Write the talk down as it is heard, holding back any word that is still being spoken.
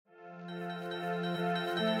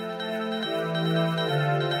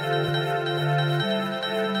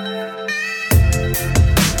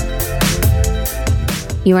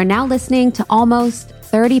You are now listening to Almost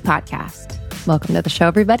 30 Podcast. Welcome to the show,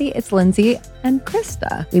 everybody. It's Lindsay and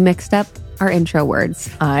Krista. We mixed up our intro words.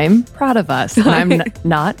 I'm proud of us. I'm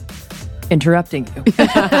not interrupting you.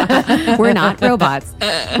 We're not robots.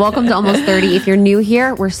 Welcome to Almost 30. If you're new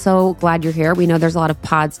here, we're so glad you're here. We know there's a lot of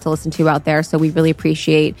pods to listen to out there, so we really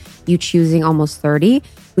appreciate you choosing Almost 30.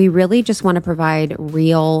 We really just want to provide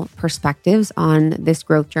real perspectives on this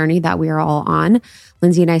growth journey that we are all on.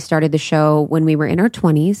 Lindsay and I started the show when we were in our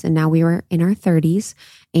 20s, and now we were in our 30s.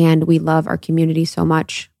 And we love our community so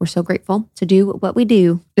much. We're so grateful to do what we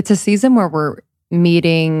do. It's a season where we're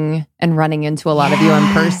meeting and running into a lot of you in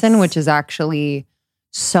person, which is actually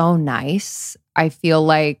so nice. I feel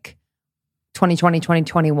like 2020,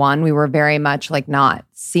 2021, we were very much like not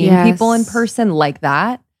seeing people in person like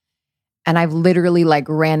that. And I've literally like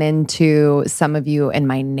ran into some of you in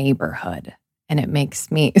my neighborhood. And it makes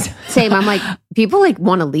me... Same. I'm like, people like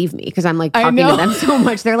want to leave me because I'm like talking to them so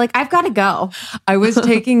much. They're like, I've got to go. I was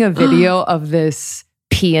taking a video of this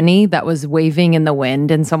peony that was waving in the wind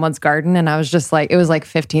in someone's garden. And I was just like, it was like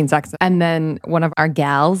 15 seconds. And then one of our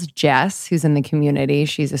gals, Jess, who's in the community,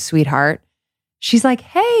 she's a sweetheart. She's like,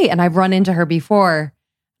 hey. And I've run into her before.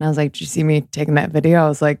 And I was like, did you see me taking that video? I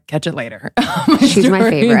was like, catch it later. She's my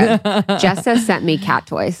favorite. Jess has sent me cat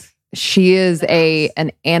toys. She is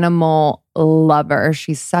an animal lover.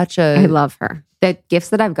 She's such a... I love her. The gifts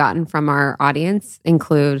that I've gotten from our audience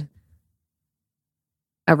include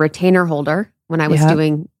a retainer holder when I was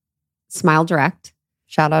doing Smile Direct.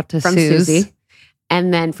 Shout out to from Susie.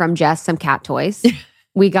 And then from Jess, some cat toys.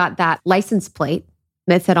 We got that license plate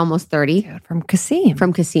that said Almost 30. Dude, from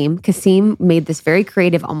Kasim. Kasim made this very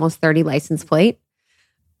creative Almost 30 license plate.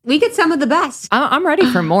 We get some of the best. I'm ready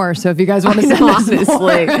for more. So if you guys want to send us this,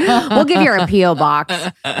 we'll give you our P.O. box.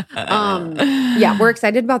 Yeah, we're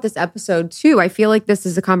excited about this episode too. I feel like this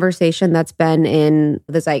is a conversation that's been in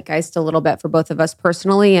the zeitgeist a little bit for both of us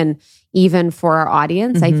personally and even for our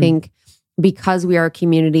audience. I think because we are a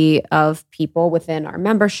community of people within our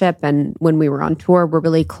membership and when we were on tour, we're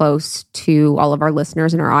really close to all of our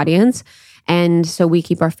listeners and our audience. And so we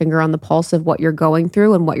keep our finger on the pulse of what you're going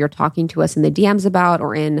through and what you're talking to us in the DMs about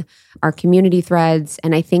or in our community threads.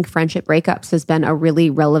 And I think friendship breakups has been a really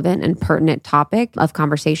relevant and pertinent topic of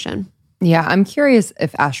conversation. Yeah, I'm curious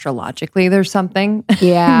if astrologically there's something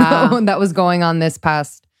that was going on this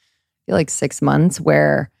past, I feel like 6 months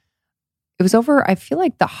where it was over, I feel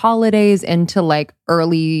like the holidays into like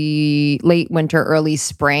late winter, early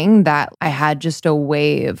spring that I had just a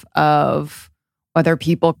wave of whether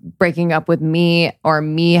people breaking up with me or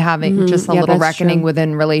me having just a little reckoning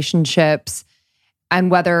within relationships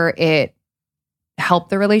and whether it helped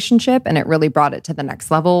the relationship and it really brought it to the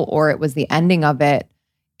next level or it was the ending of it.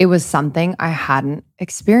 It was something I hadn't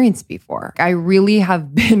experienced before. I really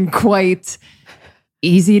have been quite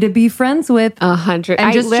easy to be friends with. 100.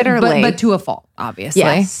 And just literally. But to a fault, obviously.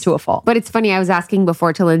 Yes. To a fault. But it's funny. I was asking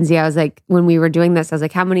before to Lindsay, I was like, when we were doing this, I was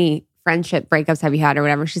like, how many friendship breakups have you had or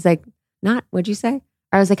whatever? She's like, not, what'd you say?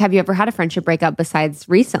 I was like, have you ever had a friendship breakup besides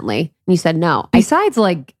recently? And you said no. Besides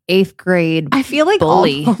like 8th grade I feel like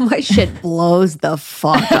bully. all my shit blows the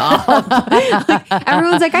fuck up. Like,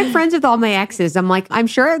 everyone's like, I'm friends with all my exes. I'm like, I'm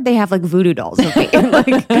sure they have like voodoo dolls of me.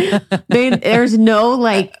 Like, there's no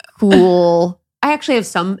like cool... I actually have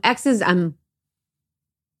some exes.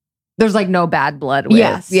 There's like no bad blood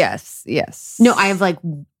with. Yes. No, I have like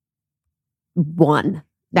one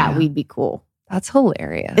that we'd be cool. That's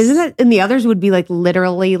hilarious. Isn't it? And the others would be like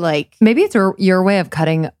literally like... Maybe it's your way of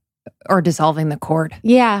cutting or dissolving the cord.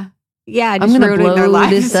 Yeah. Yeah. Just I'm going to ruining their blow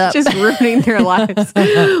lives. this up. Just ruining their lives.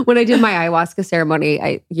 When I did my ayahuasca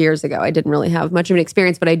ceremony years ago, I didn't really have much of an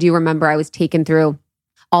experience, but I do remember I was taken through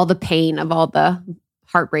all the pain of all the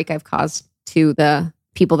heartbreak I've caused to the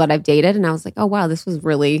people that I've dated. And I was like, oh, wow, this was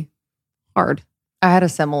really hard. I had a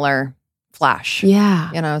similar flash. Yeah.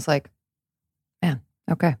 And I was like, man,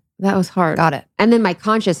 okay. That was hard. Got it. And then my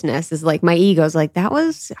consciousness is like, my ego's like, that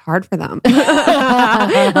was hard for them.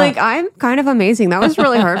 Like, I'm kind of amazing. That was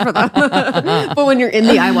really hard for them. But when you're in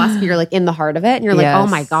the ayahuasca, you're like in the heart of it. And you're like, oh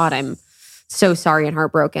my God, I'm so sorry and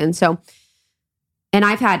heartbroken. So, and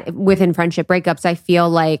I've had within friendship breakups, I feel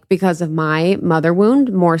like because of my mother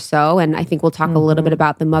wound more so, and I think we'll talk a little bit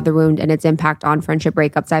about the mother wound and its impact on friendship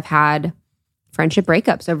breakups. I've had friendship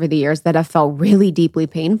breakups over the years that have felt really deeply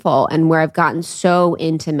painful and where I've gotten so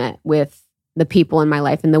intimate with the people in my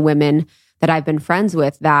life and the women that I've been friends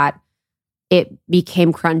with that it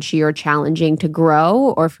became crunchy or challenging to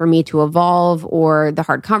grow or for me to evolve, or the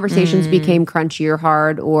hard conversations became crunchy or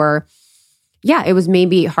hard, or it was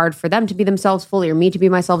maybe hard for them to be themselves fully or me to be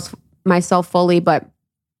myself fully. But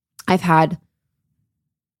I've had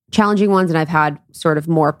challenging ones and I've had sort of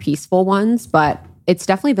more peaceful ones, but it's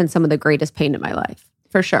definitely been some of the greatest pain in my life,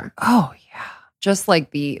 for sure. Oh, yeah. Just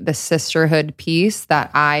like the sisterhood piece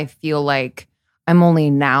that I feel like I'm only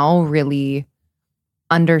now really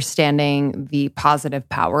understanding the positive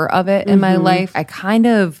power of it in my life. I kind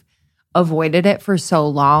of avoided it for so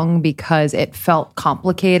long because it felt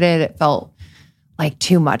complicated. It felt like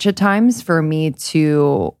too much at times for me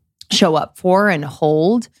to show up for and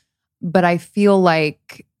hold. But I feel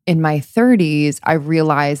like in my 30s, I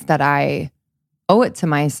realized that I owe it to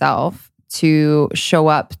myself to show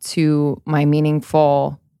up to my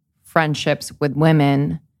meaningful friendships with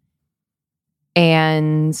women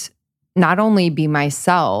and not only be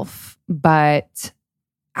myself, but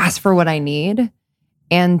ask for what I need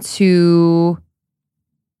and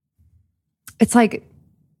it's like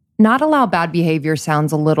not allow bad behavior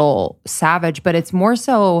sounds a little savage, but it's more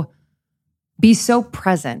so be so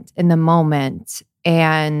present in the moment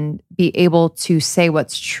and be able to say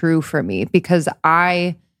what's true for me, because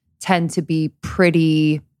I tend to be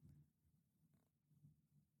pretty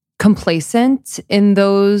complacent in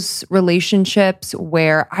those relationships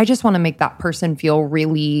where I just want to make that person feel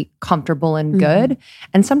really comfortable and good.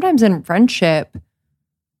 And sometimes in friendship,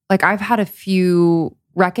 like I've had a few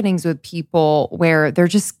reckonings with people where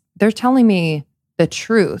they're telling me the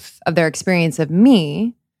truth of their experience of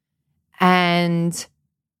me. And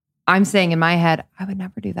I'm saying in my head, I would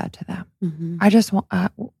never do that to them. I just want,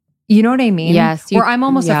 you know what I mean? Yes. Where I'm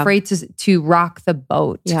almost afraid to rock the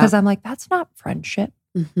boat because I'm like, that's not friendship.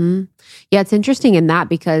 Yeah, it's interesting in that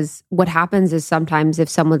because what happens is sometimes if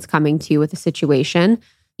someone's coming to you with a situation,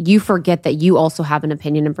 you forget that you also have an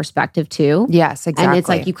opinion and perspective too. Yes, exactly. And it's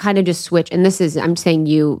like you kind of just switch. And this is, I'm saying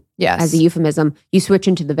you as a euphemism, you switch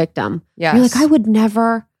into the victim. Yes. You're like, I would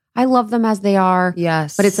never, I love them as they are.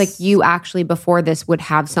 Yes. But it's like you actually before this would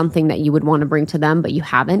have something that you would want to bring to them, but you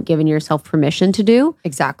haven't given yourself permission to do.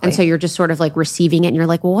 Exactly. And so you're just sort of like receiving it and you're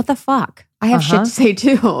like, well, what the fuck? I have shit to say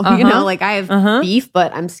too. You know, like I have beef,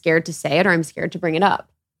 but I'm scared to say it or I'm scared to bring it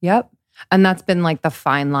up. Yep. And that's been like the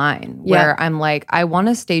fine line where I'm like, I want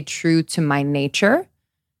to stay true to my nature.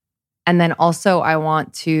 And then also I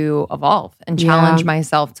want to evolve and challenge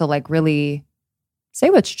myself to like really say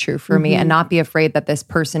what's true for me and not be afraid that this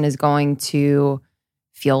person is going to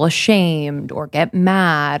feel ashamed or get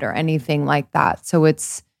mad or anything like that. So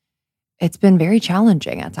it's been very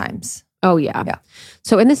challenging at times. Oh, yeah.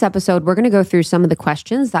 So in this episode, we're going to go through some of the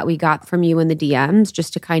questions that we got from you in the DMs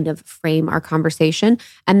just to kind of frame our conversation.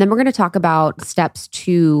 And then we're going to talk about steps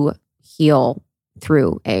to heal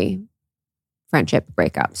through a friendship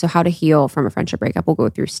breakup. So how to heal from a friendship breakup. We'll go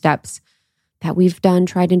through steps that we've done,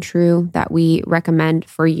 tried and true, that we recommend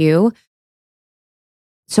for you.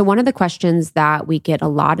 So one of the questions that we get a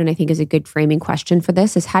lot, and I think is a good framing question for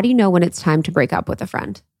this, is how do you know when it's time to break up with a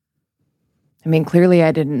friend? I mean, clearly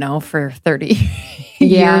I didn't know for 30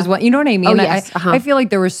 years. What, you know what I mean? Oh, yes. I feel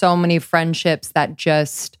like there were so many friendships that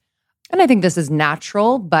just, and I think this is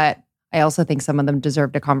natural, but I also think some of them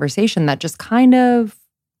deserved a conversation that just kind of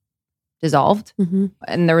dissolved.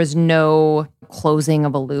 And there was no closing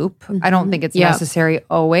of a loop. I don't think it's necessary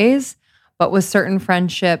always, but with certain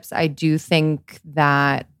friendships, I do think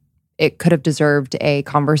that it could have deserved a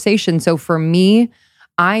conversation. So for me,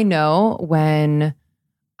 I know when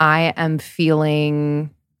I am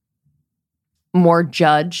feeling more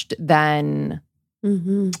judged than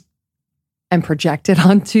and projected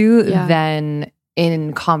onto than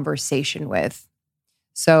in conversation with.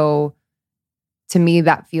 So to me,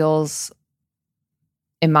 that feels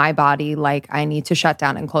in my body like I need to shut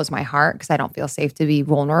down and close my heart because I don't feel safe to be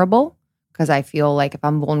vulnerable, because I feel like if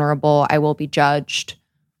I'm vulnerable, I will be judged.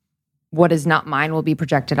 What is not mine will be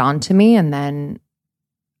projected onto me, and then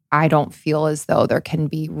I don't feel as though there can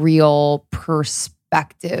be real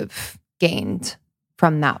perspective gained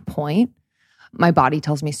from that point. My body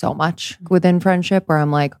tells me so much within friendship where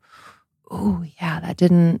I'm like, oh yeah, that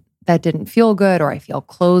didn't feel good, or I feel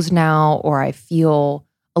closed now, or I feel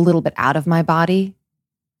a little bit out of my body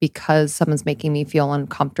because someone's making me feel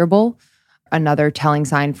uncomfortable. Another telling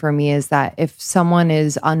sign for me is that if someone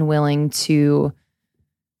is unwilling to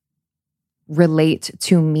relate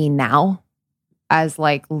to me now, as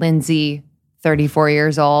like Lindsay, 34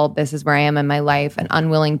 years old, this is where I am in my life, and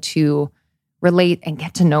unwilling to relate and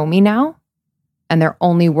get to know me now, and they're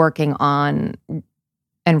only working on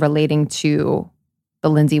and relating to the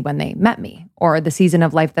Lindsay when they met me or the season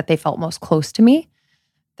of life that they felt most close to me,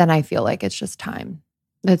 then I feel like it's just time.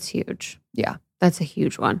 That's huge. Yeah. That's a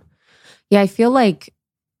huge one. Yeah, I feel like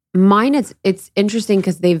mine, it's interesting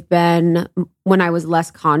because they've been when I was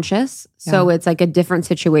less conscious. So it's like a different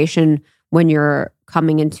situation when you're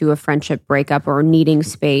coming into a friendship breakup or needing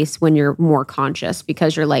space when you're more conscious,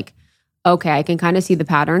 because you're like, okay, I can kind of see the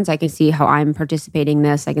patterns. I can see how I'm participating in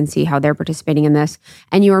this. I can see how they're participating in this.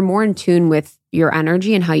 And you are more in tune with your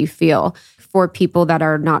energy and how you feel. For people that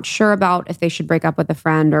are not sure about if they should break up with a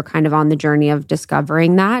friend or kind of on the journey of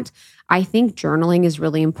discovering that, I think journaling is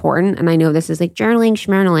really important. And I know this is like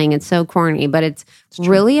journaling, it's so corny, but it's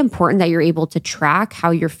really important that you're able to track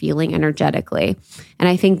how you're feeling energetically. And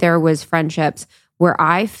I think there was friendships where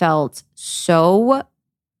I felt so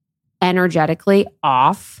energetically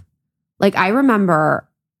off. Like I remember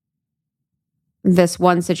this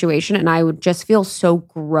one situation and I would just feel so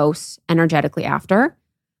gross energetically after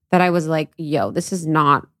that I was like, yo, this is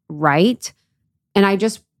not right. And I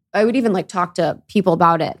would even like talk to people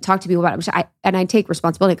about it, and I take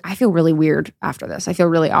responsibility. Like, I feel really weird after this. I feel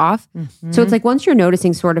really off. Mm-hmm. So it's like, once you're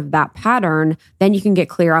noticing sort of that pattern, then you can get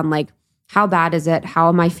clear on like, how bad is it? How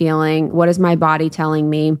am I feeling? What is my body telling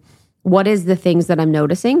me? What is the things that I'm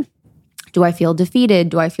noticing? Do I feel defeated?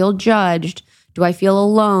 Do I feel judged? Do I feel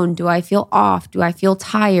alone? Do I feel off? Do I feel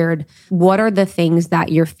tired? What are the things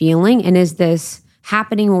that you're feeling? And is this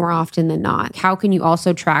happening more often than not? How can you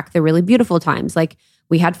also track the really beautiful times? Like,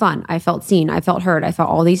 we had fun. I felt seen. I felt heard. I felt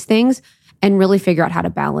all these things, and really figure out how to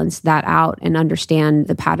balance that out and understand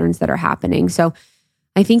the patterns that are happening. So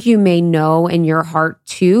I think you may know in your heart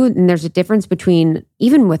too, and there's a difference between,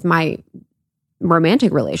 even with my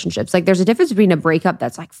romantic relationships, like there's a difference between a breakup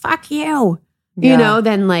that's like, fuck you, you know,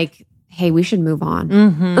 than like, hey, we should move on.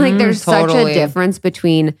 Mm-hmm, like there's such a difference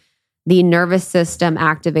between the nervous system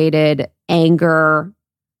activated anger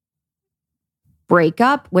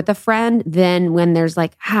breakup with a friend than when there's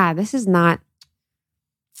like, this is not,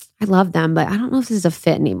 I love them, but I don't know if this is a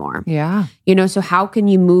fit anymore. Yeah. You know, so how can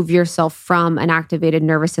you move yourself from an activated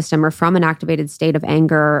nervous system or from an activated state of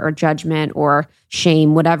anger or judgment or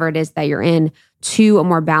shame, whatever it is that you're in, to a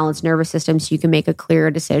more balanced nervous system so you can make a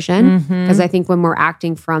clearer decision? Because I think when we're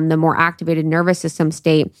acting from the more activated nervous system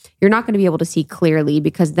state, you're not going to be able to see clearly,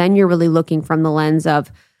 because then you're really looking from the lens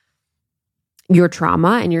of your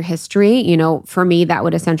trauma and your history. You know, for me, that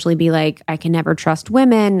would essentially be like, I can never trust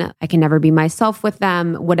women. I can never be myself with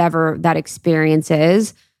them, whatever that experience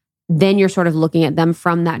is. Then you're sort of looking at them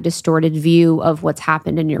from that distorted view of what's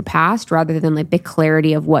happened in your past, rather than like the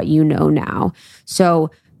clarity of what you know now. So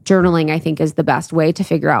journaling, I think, is the best way to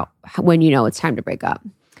figure out when you know it's time to break up.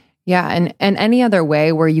 Yeah. And any other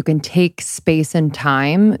way where you can take space and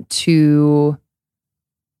time to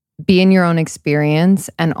be in your own experience,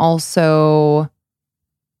 and also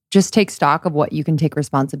just take stock of what you can take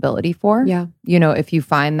responsibility for. Yeah. You know, if you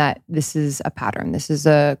find that this is a pattern, this is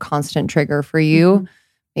a constant trigger for you,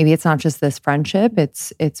 maybe it's not just this friendship,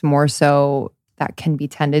 it's more so that can be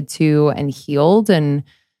tended to and healed. And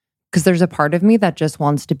because there's a part of me that just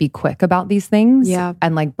wants to be quick about these things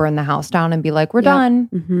and like burn the house down and be like, we're done.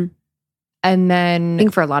 Mm-hmm. And then I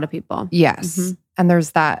think for a lot of people. Yes. Mm-hmm. And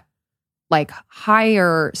there's that like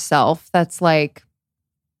higher self that's like,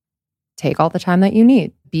 take all the time that you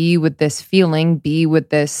need. Be with this feeling, be with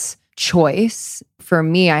this choice. For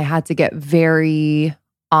me, I had to get very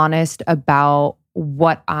honest about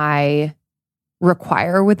what I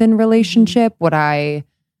require within relationship, what I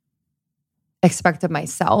expect of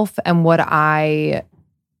myself, and what I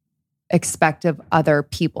expect of other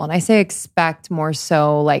people. And I say expect more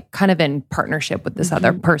so like kind of in partnership with this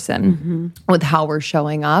other person, with how we're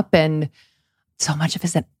showing up. And so much of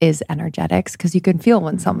it is energetics, because you can feel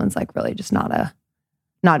when someone's like really just not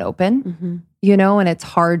open, you know, and it's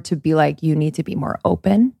hard to be like, you need to be more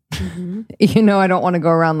open. You know, I don't want to go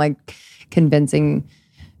around like convincing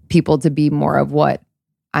people to be more of what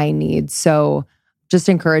I need. So just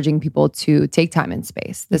encouraging people to take time and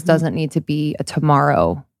space. This doesn't need to be a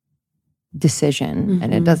tomorrow decision,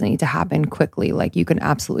 and it doesn't need to happen quickly. Like, you can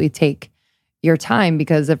absolutely take your time,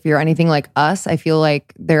 because if you're anything like us, I feel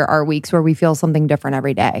like there are weeks where we feel something different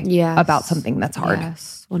every day about something that's hard.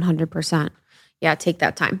 Yes, 100%. Yeah, take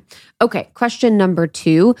that time. Okay, question number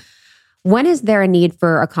 2. When is there a need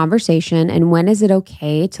for a conversation, and when is it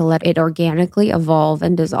okay to let it organically evolve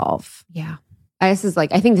and dissolve? Yeah. I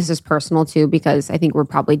think this is personal too, because I think we're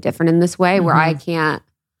probably different in this way, where I can't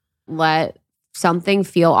let something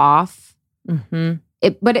feel off.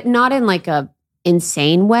 But not in like a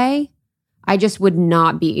insane way. I just would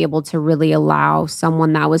not be able to really allow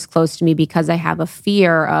someone that was close to me, because I have a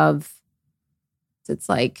fear of, it's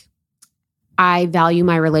like, I value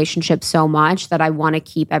my relationship so much that I want to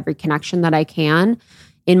keep every connection that I can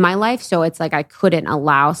in my life. So it's like, I couldn't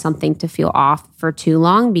allow something to feel off for too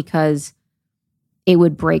long, because it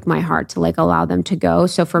would break my heart to like allow them to go.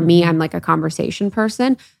 So for me, I'm like a conversation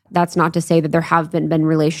person. That's not to say that there have been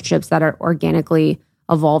relationships that are organically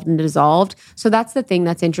evolved and dissolved. So that's the thing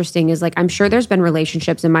that's interesting is like, I'm sure there's been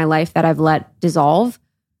relationships in my life that I've let dissolve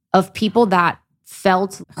of people that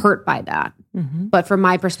felt hurt by that. Mm-hmm. But from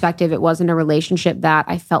my perspective, it wasn't a relationship that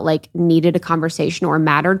I felt like needed a conversation or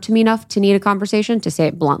mattered to me enough to need a conversation, to say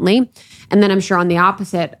it bluntly. And then I'm sure on the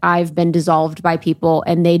opposite, I've been dissolved by people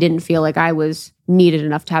and they didn't feel like I was needed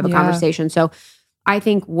enough to have a conversation. So I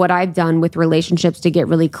think what I've done with relationships to get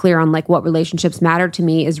really clear on like what relationships matter to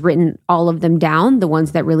me is written all of them down, the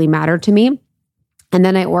ones that really matter to me. And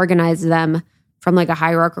then I organize them from like a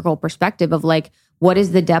hierarchical perspective of like, what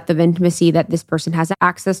is the depth of intimacy that this person has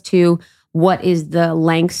access to? What is the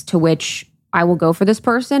lengths to which I will go for this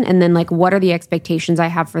person? And then like, what are the expectations I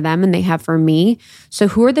have for them and they have for me? So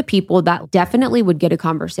who are the people that definitely would get a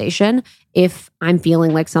conversation if I'm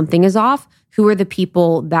feeling like something is off? Who are the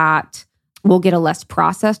people that will get a less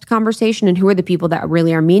processed conversation, and who are the people that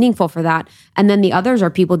really are meaningful for that? And then the others are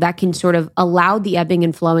people that can sort of allow the ebbing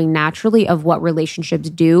and flowing naturally of what relationships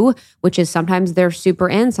do, which is sometimes they're super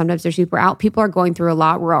in, sometimes they're super out. People are going through a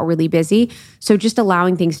lot. We're all really busy. So just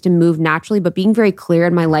allowing things to move naturally, but being very clear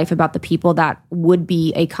in my life about the people that would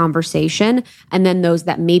be a conversation, and then those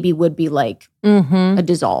that maybe would be like a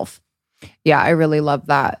dissolve. Yeah, I really love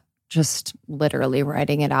that. Just literally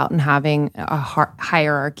writing it out and having a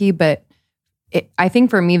hierarchy. But I think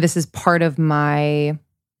for me, this is part of my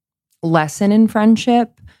lesson in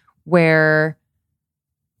friendship where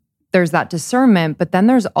there's that discernment, but then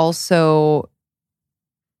there's also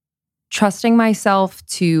trusting myself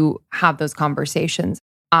to have those conversations.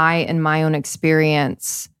 I, in my own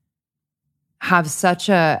experience, have such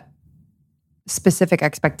a specific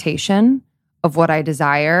expectation of what I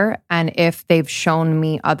desire. And if they've shown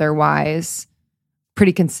me otherwise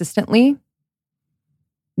pretty consistently,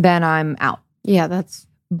 then I'm out. Yeah,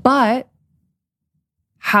 but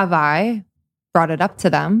have I brought it up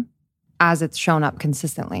to them as it's shown up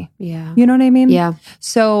consistently? Yeah. You know what I mean? Yeah.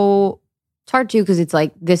 So it's hard too, because it's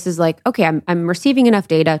like, this is like, okay, I'm receiving enough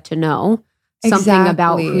data to know something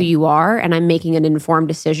about who you are, and I'm making an informed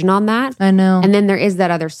decision on that. I know. And then there is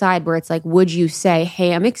that other side where it's like, would you say,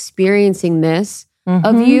 hey, I'm experiencing this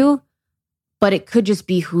of you, but it could just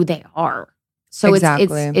be who they are. So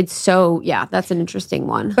it's so, yeah, that's an interesting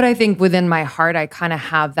one. But I think within my heart, I kind of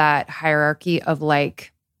have that hierarchy of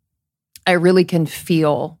like, I really can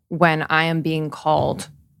feel when I am being called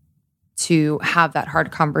to have that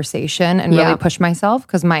hard conversation and really push myself,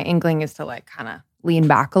 because my inkling is to like kind of lean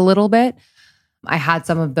back a little bit. I had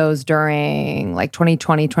some of those during like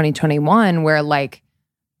 2020, 2021, where like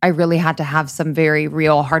I really had to have some very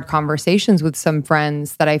real hard conversations with some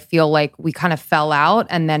friends that I feel like we kind of fell out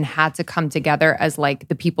and then had to come together as like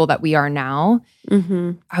the people that we are now.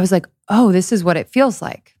 Mm-hmm. I was like, oh, this is what it feels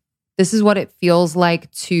like. This is what it feels like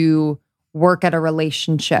to work at a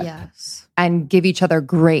relationship and give each other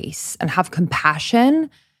grace and have compassion,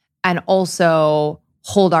 and also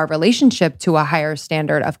hold our relationship to a higher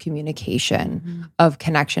standard of communication, of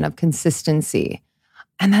connection, of consistency.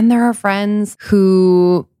 And then there are friends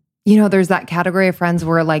who, you know, there's that category of friends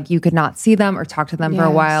where like you could not see them or talk to them for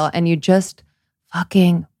a while, and you just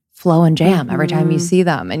fucking flow and jam every time you see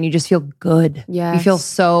them, and you just feel good. You feel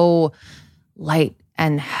so light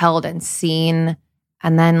and held and seen.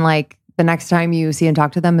 And then like the next time you see and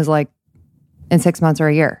talk to them is like in 6 months or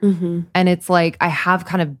a year. And it's like, I have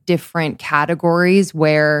kind of different categories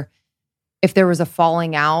where if there was a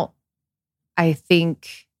falling out, I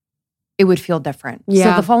think it would feel different.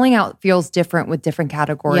 So the falling out feels different with different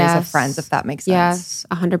categories of friends, if that makes sense.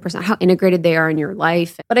 Yes, 100%. How integrated they are in your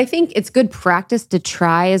life. But I think it's good practice to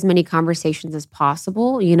try as many conversations as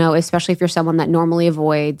possible, you know, especially if you're someone that normally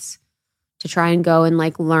avoids, to try and go and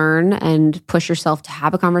like learn and push yourself to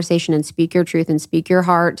have a conversation and speak your truth and speak your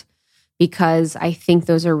heart, because I think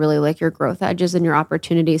those are really like your growth edges and your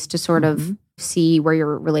opportunities to sort of see where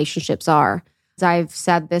your relationships are. As I've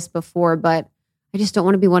said this before, but I just don't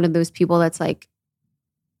want to be one of those people that's like,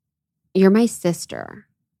 you're my sister,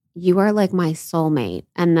 you are like my soulmate,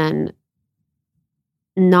 and then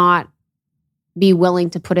not be willing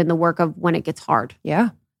to put in the work of when it gets hard.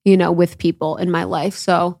 You know, with people in my life.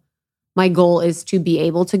 So my goal is to be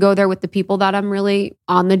able to go there with the people that I'm really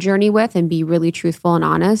on the journey with and be really truthful and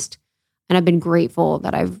honest. And I've been grateful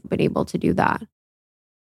that I've been able to do that.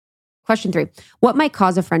 Question 3. What might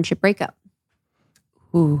cause a friendship breakup?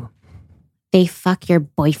 Ooh. They fuck your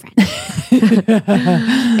boyfriend.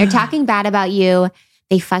 They're talking bad about you.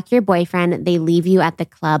 They fuck your boyfriend. They leave you at the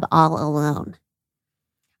club all alone.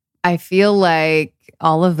 I feel like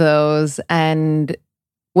all of those, and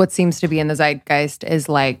what seems to be in the zeitgeist is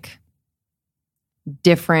like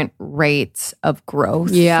different rates of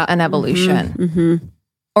growth and evolution.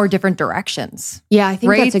 Or different directions. Yeah, I think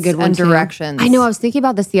rates that's a good one and too. Directions. I know. I was thinking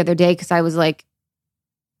about this the other day because I was like,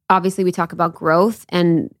 obviously we talk about growth,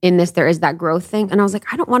 and in this there is that growth thing. And I was like,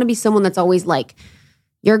 I don't want to be someone that's always like,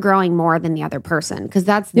 you're growing more than the other person, because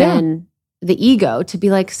that's then the ego to be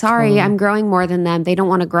like, sorry, I'm growing more than them. They don't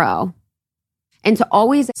want to grow. And to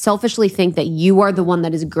always selfishly think that you are the one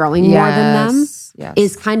that is growing more than them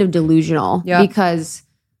is kind of delusional because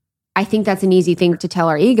I think that's an easy thing to tell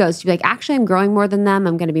our egos to be like, actually, I'm growing more than them.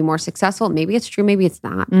 I'm going to be more successful. Maybe it's true. Maybe it's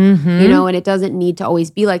not, you know, and it doesn't need to always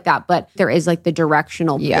be like that. But there is like the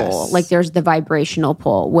directional pull, like there's the vibrational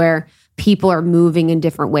pull where people are moving in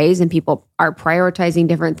different ways and people are prioritizing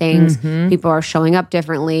different things. People are showing up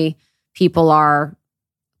differently. People are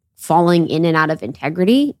falling in and out of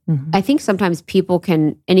integrity. I think sometimes people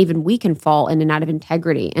can, and even we can fall in and out of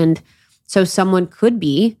integrity. And so someone could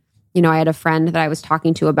be, you know, I had a friend that I was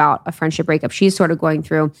talking to about a friendship breakup she's sort of going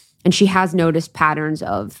through, and she has noticed patterns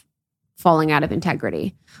of falling out of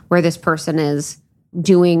integrity where this person is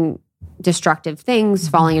doing destructive things,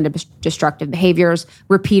 falling into destructive behaviors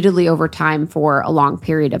repeatedly over time for a long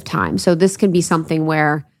period of time. So this can be something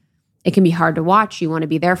where it can be hard to watch. You want to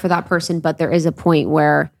be there for that person, but there is a point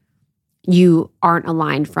where you aren't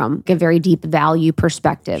aligned from a very deep value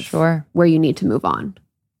perspective where you need to move on.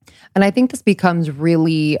 And I think this becomes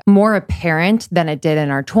really more apparent than it did in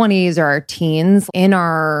our 20s or our teens, in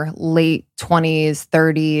our late 20s,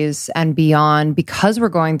 30s, and beyond, because we're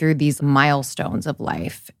going through these milestones of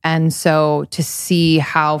life. And so to see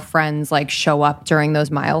how friends like show up during those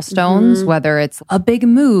milestones, whether it's a big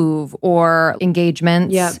move or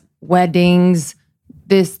engagements, weddings,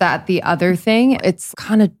 this, that, the other thing, it's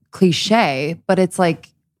kind of cliche, but it's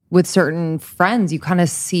like with certain friends, you kind of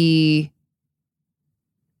see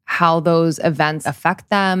how those events affect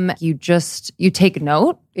them. You take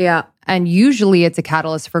note. Yeah. And usually it's a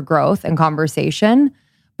catalyst for growth and conversation.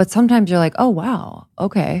 But sometimes you're like, oh, wow,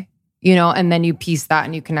 okay. You know, and then you piece that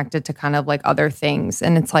and you connect it to kind of like other things.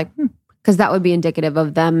 And it's like, because that would be indicative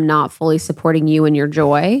of them not fully supporting you in your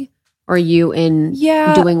joy or you in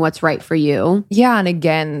doing what's right for you. Yeah. And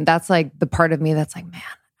again, that's like the part of me that's like, man,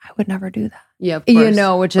 I would never do that. Yeah, of course. You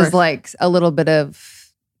know, which is like a little bit of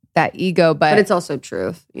that ego, but it's also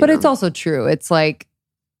truth. But it's also true. It's like,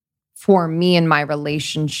 for me in my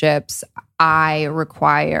relationships, I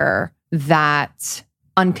require that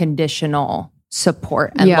unconditional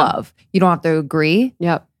support and love. You don't have to agree.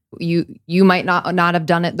 Yep. You might not have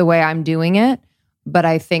done it the way I'm doing it, but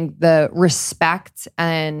I think the respect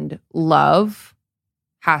and love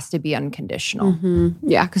has to be unconditional.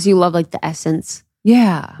 Yeah, because you love like the essence.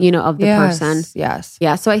 Yeah. You know, of the person. Yes.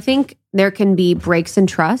 Yeah. So I think there can be breaks in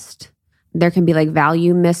trust. There can be like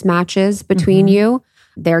value mismatches between you.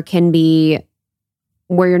 There can be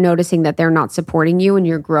where you're noticing that they're not supporting you in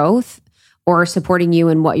your growth or supporting you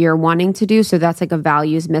in what you're wanting to do. So that's like a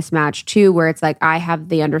values mismatch too, where it's like, I have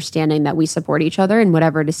the understanding that we support each other in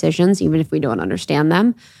whatever decisions, even if we don't understand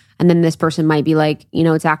them. And then this person might be like, you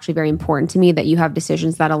know, it's actually very important to me that you have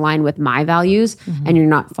decisions that align with my values and you're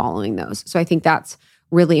not following those. So I think that's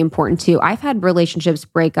really important too. I've had relationships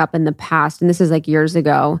break up in the past, and this is like years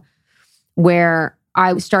ago, where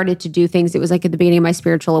I started to do things, it was like at the beginning of my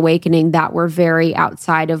spiritual awakening, that were very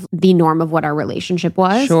outside of the norm of what our relationship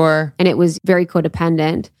was. Sure. And it was very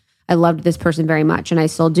codependent. I loved this person very much, and I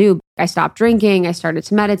still do. I stopped drinking. I started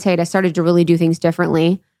to meditate. I started to really do things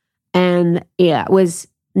differently. And yeah, it was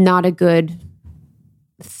not a good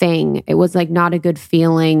thing. It was like not a good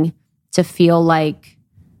feeling to feel like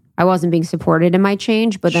I wasn't being supported in my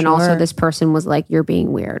change, but then also this person was like, you're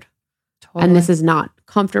being weird. Totally. And this is not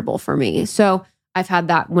comfortable for me. So I've had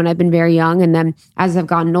that when I've been very young. And then as I've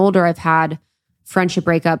gotten older, I've had friendship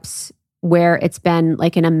breakups where it's been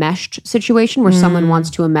like in a meshed situation where someone wants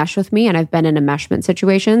to enmesh with me, and I've been in enmeshment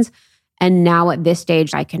situations. And now at this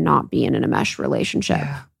stage, I cannot be in an enmesh relationship.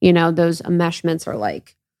 Yeah. You know, those enmeshments are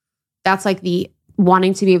like, that's like the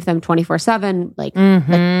wanting to be with them 24/7. Like,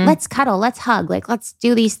 let's cuddle, let's hug, like, let's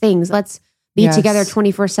do these things. Let's be together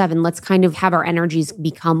 24/7. Let's kind of have our energies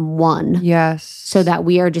become one. Yes. So that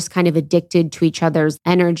we are just kind of addicted to each other's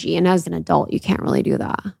energy. And as an adult, you can't really do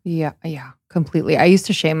that. Yeah, completely. I used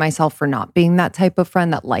to shame myself for not being that type of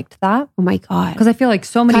friend that liked that. Oh my God. Because I feel like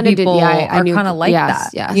so many people are kind of like that.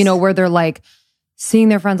 Yes. You know, where they're like seeing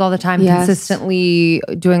their friends all the time, consistently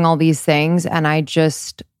doing all these things. And I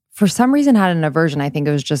just, for some reason, had an aversion. I think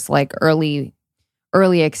it was just like early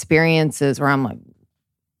experiences where I'm like,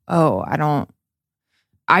 oh,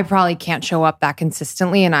 I probably can't show up that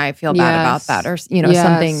consistently, and I feel bad about that, or, you know,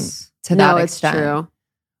 something to that extent. True.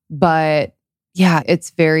 But yeah,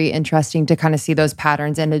 it's very interesting to kind of see those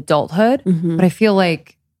patterns in adulthood. But I feel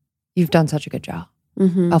like you've done such a good job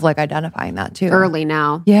of like identifying that too. Early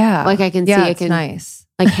now. Yeah. Like I can see, I can nice.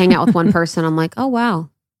 like hang out with one person. I'm like, oh, wow.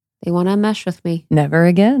 They want to mesh with me. Never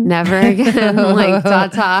again. Never again. Like,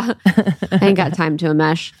 ta-ta. I ain't got time to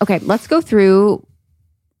mesh. Okay, let's go through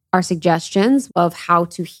our suggestions of how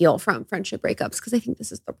to heal from friendship breakups, because I think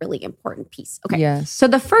this is the really important piece. Okay. Yes. So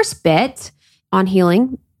the first bit on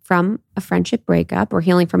healing from a friendship breakup or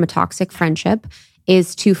healing from a toxic friendship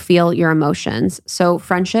is to feel your emotions. So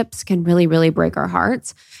friendships can really, really break our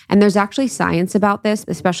hearts. And there's actually science about this,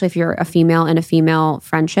 especially if you're a female in a female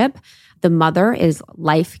friendship. The mother is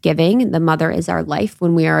life-giving. The mother is our life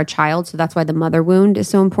when we are a child. So that's why the mother wound is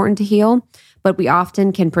so important to heal. But we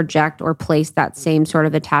often can project or place that same sort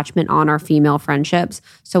of attachment on our female friendships.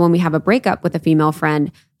 So when we have a breakup with a female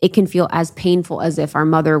friend, it can feel as painful as if our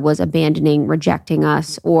mother was abandoning, rejecting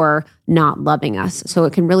us, or not loving us. So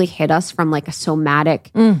it can really hit us from like a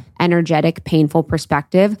somatic, energetic, painful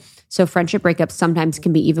perspective. So friendship breakups sometimes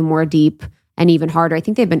can be even more deep and even harder. I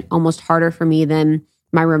think they've been almost harder for me than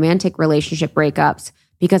my romantic relationship breakups,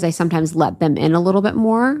 because I sometimes let them in a little bit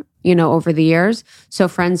more, over the years. So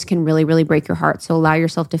friends can really, really break your heart. So allow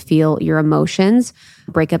yourself to feel your emotions.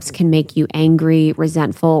 Breakups can make you angry,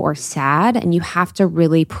 resentful, or sad. And you have to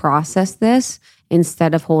really process this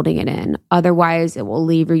instead of holding it in. Otherwise, it will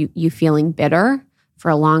leave you feeling bitter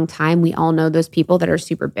for a long time. We all know those people that are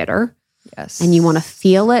super bitter. Yes. And you want to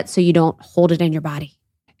feel it so you don't hold it in your body.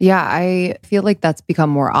 Yeah, I feel like that's become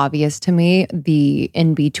more obvious to me, the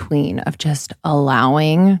in-between of just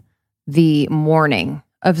allowing the mourning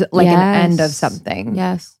of like an end of something.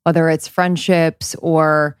 Yes. Whether it's friendships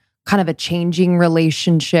or kind of a changing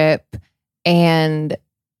relationship, and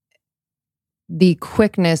the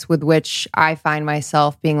quickness with which I find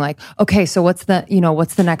myself being like, okay, so what's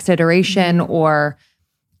the next iteration, or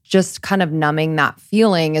just kind of numbing that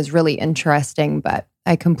feeling is really interesting. But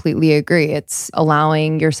I completely agree. It's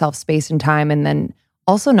allowing yourself space and time, and then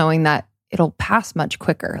also knowing that it'll pass much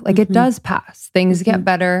quicker. Like it does pass. Things get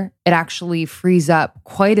better. It actually frees up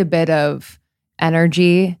quite a bit of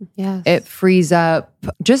energy. Yes. It frees up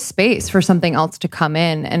just space for something else to come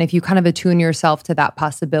in. And if you kind of attune yourself to that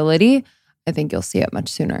possibility, I think you'll see it much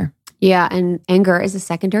sooner. Yeah. And anger is a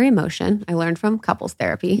secondary emotion. I learned from couples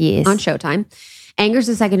therapy on Showtime. Anger is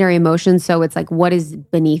a secondary emotion. So it's like, what is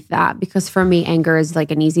beneath that? Because for me, anger is like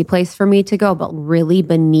an easy place for me to go. But really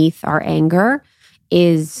beneath our anger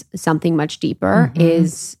is something much deeper,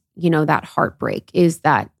 is, that heartbreak, is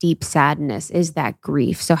that deep sadness, is that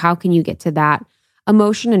grief. So how can you get to that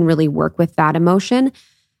emotion and really work with that emotion?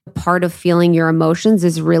 Part of feeling your emotions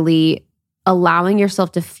is really allowing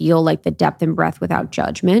yourself to feel like the depth and breadth without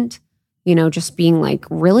judgment, just being like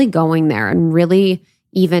really going there and really.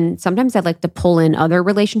 Even sometimes I'd like to pull in other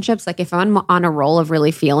relationships. Like if I'm on a roll of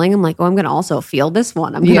really feeling, I'm like, oh, I'm going to also feel this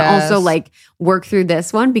one. I'm going to also like work through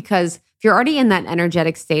this one, because if you're already in that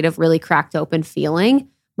energetic state of really cracked open feeling,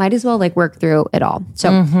 might as well like work through it all.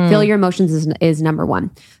 So feel your emotions is number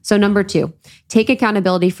one. So number two, take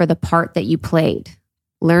accountability for the part that you played.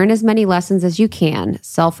 Learn as many lessons as you can.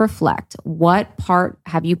 Self-reflect. What part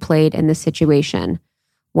have you played in this situation?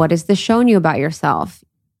 What has this shown you about yourself?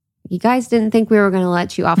 You guys didn't think we were going to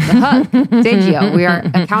let you off the hook, did you? We are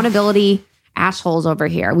accountability assholes over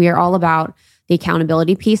here. We are all about the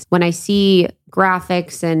accountability piece. When I see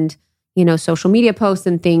graphics and, social media posts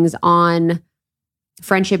and things on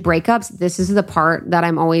friendship breakups, this is the part that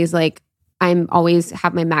I'm always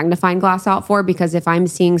have my magnifying glass out for, because if I'm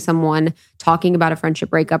seeing someone talking about a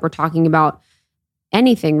friendship breakup or talking about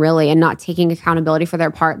anything really and not taking accountability for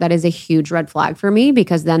their part, that is a huge red flag for me,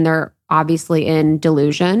 because then they're obviously in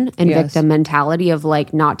delusion and victim mentality of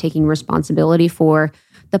like not taking responsibility for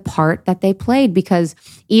the part that they played. Because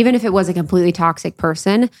even if it was a completely toxic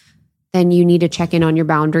person, then you need to check in on your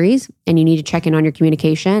boundaries, and you need to check in on your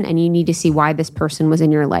communication, and you need to see why this person was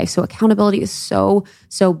in your life. So accountability is so,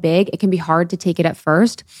 so big. It can be hard to take it at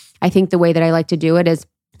first. I think the way that I like to do it is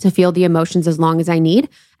to feel the emotions as long as I need,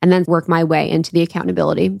 and then work my way into the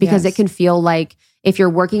accountability, because it can feel like if you're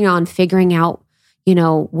working on figuring out,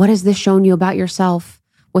 what has this shown you about yourself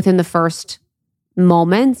within the first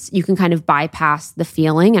moments, you can kind of bypass the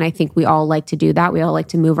feeling. And I think we all like to do that. We all like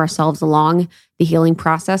to move ourselves along the healing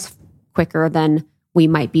process quicker than we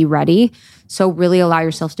might be ready. So really allow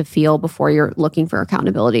yourself to feel before you're looking for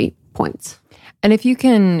accountability points. And if you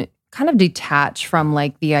can kind of detach from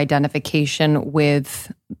like the identification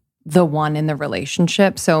with the one in the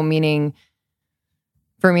relationship. So meaning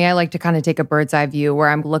for me, I like to kind of take a bird's eye view where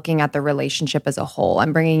I'm looking at the relationship as a whole.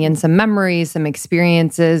 I'm bringing in some memories, some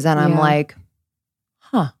experiences, and I'm like,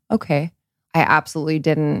 okay, I absolutely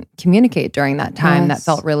didn't communicate during that time. Yes.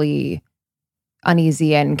 That felt really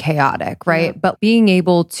uneasy and chaotic, right? But being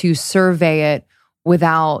able to survey it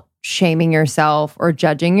without shaming yourself or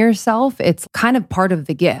judging yourself, it's kind of part of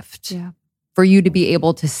the gift for you to be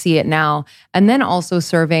able to see it now. And then also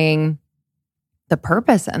surveying the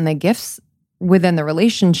purpose and the gifts within the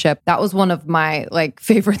relationship. That was one of my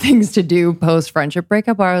favorite things to do post friendship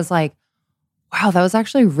breakup, where I was like, wow, that was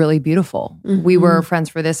actually really beautiful. We were friends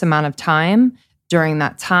for this amount of time. During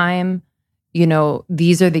that time,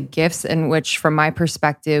 these are the gifts in which, from my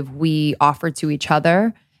perspective, we offered to each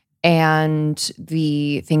other, and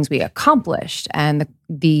the things we accomplished, and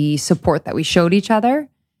the support that we showed each other.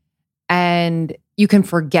 And you can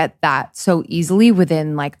forget that so easily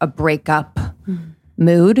within a breakup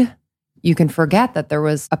mood. You can forget that there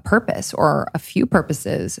was a purpose or a few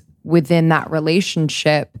purposes within that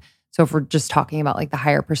relationship. So if we're just talking about the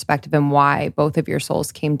higher perspective and why both of your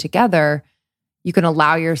souls came together, you can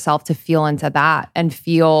allow yourself to feel into that and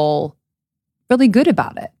feel really good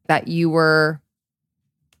about it, that you were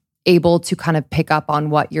able to kind of pick up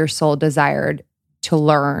on what your soul desired to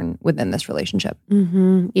learn within this relationship.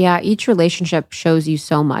 Yeah, each relationship shows you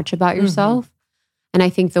so much about yourself. And I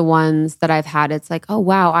think the ones that I've had, it's oh,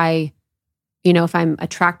 wow, if I'm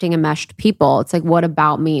attracting enmeshed people, it's what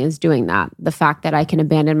about me is doing that? The fact that I can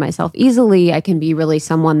abandon myself easily, I can be really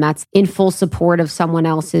someone that's in full support of someone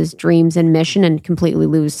else's dreams and mission and completely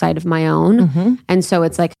lose sight of my own. And so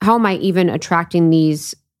it's how am I even attracting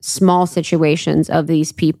these small situations of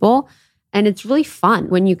these people? And it's really fun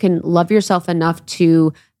when you can love yourself enough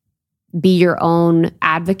to be your own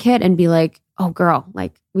advocate and be oh girl,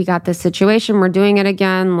 we got this situation, we're doing it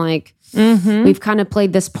again. We've kind of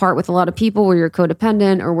played this part with a lot of people where you're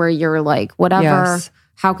codependent or where you're whatever. Yes.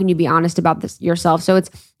 How can you be honest about this yourself? So it's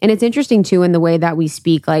interesting too in the way that we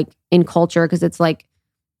speak in culture, because it's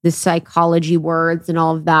the psychology words and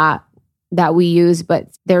all of that we use, but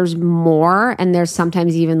there's more, and there's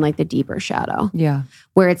sometimes even the deeper shadow. Yeah.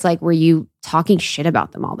 Where it's were you talking shit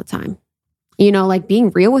about them all the time?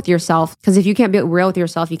 Being real with yourself, because if you can't be real with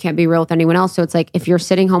yourself, you can't be real with anyone else. So it's if you're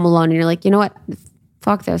sitting home alone and you're you know what?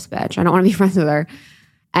 Fuck this bitch. I don't want to be friends with her.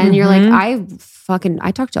 And you're I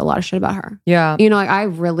talked a lot of shit about her. Yeah. I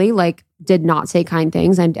really did not say kind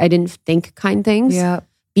things. I didn't think kind things. Yeah.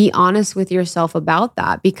 Be honest with yourself about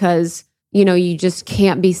that, because you just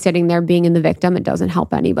can't be sitting there being in the victim. It doesn't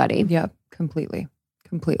help anybody. Yeah, completely.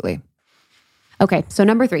 Okay, so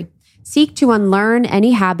number 3, seek to unlearn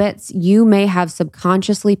any habits you may have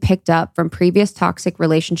subconsciously picked up from previous toxic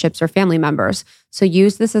relationships or family members. So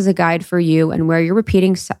use this as a guide for you and where you're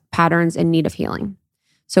repeating patterns in need of healing.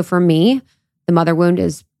 So for me, the mother wound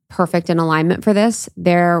is perfect in alignment for this.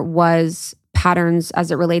 There was patterns as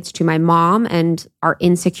it relates to my mom and our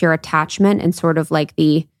insecure attachment, and sort of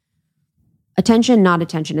the attention, not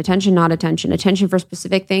attention, attention, not attention, attention for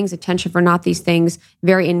specific things, attention for not these things,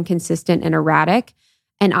 very inconsistent and erratic.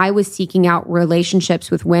 And I was seeking out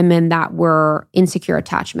relationships with women that were insecure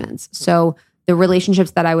attachments. So the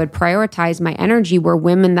relationships that I would prioritize my energy were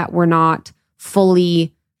women that were not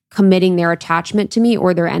fully committing their attachment to me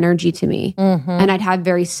or their energy to me. And I'd have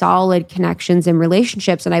very solid connections and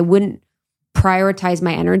relationships, and I wouldn't prioritize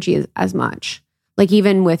my energy as much.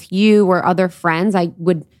 Even with you or other friends,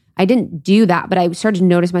 I didn't do that, but I started to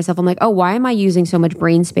notice myself. I'm oh, why am I using so much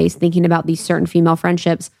brain space thinking about these certain female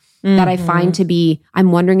friendships that I find to be,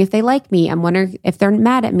 I'm wondering if they like me. I'm wondering if they're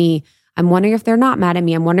mad at me. I'm wondering if they're not mad at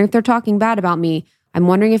me. I'm wondering if they're talking bad about me. I'm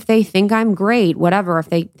wondering if they think I'm great, whatever, if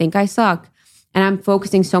they think I suck. And I'm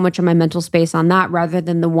focusing so much of my mental space on that rather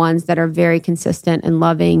than the ones that are very consistent and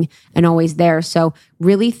loving and always there. So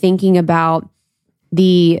really thinking about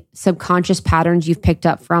the subconscious patterns you've picked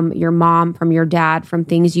up from your mom, from your dad, from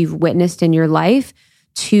things you've witnessed in your life,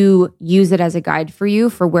 to use it as a guide for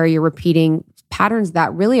you for where you're repeating patterns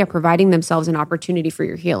that really are providing themselves an opportunity for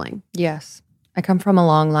your healing. Yes. I come from a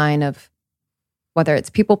long line of whether it's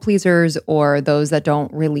people pleasers or those that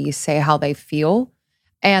don't really say how they feel,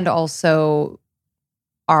 and also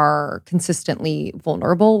are consistently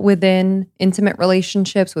vulnerable within intimate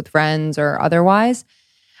relationships with friends or otherwise.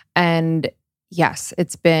 And yes,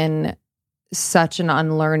 it's been such an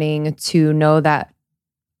unlearning to know that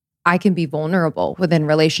I can be vulnerable within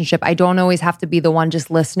relationship. I don't always have to be the one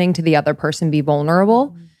just listening to the other person be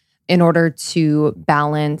vulnerable in order to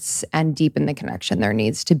balance and deepen the connection. There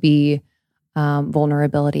needs to be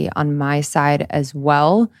vulnerability on my side as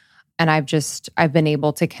well. And I've been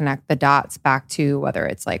able to connect the dots back to whether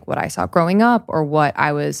it's what I saw growing up or what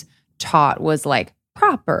I was taught was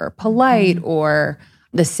proper, polite, or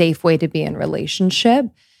the safe way to be in relationship.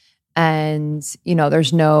 And,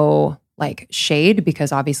 there's no like shade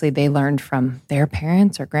because obviously they learned from their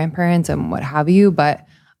parents or grandparents and what have you. But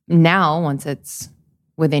now once it's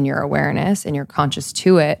within your awareness and you're conscious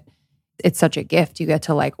to it, it's such a gift. You get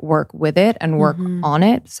to like work with it and work on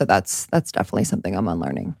it. So that's definitely something I'm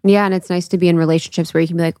unlearning. Yeah. And it's nice to be in relationships where you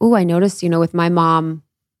can be like, oh, I noticed, with my mom,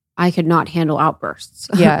 I could not handle outbursts.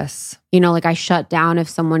 Yes. Like I shut down if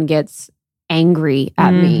someone gets angry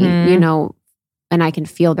at me, and I can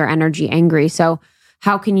feel their energy angry. So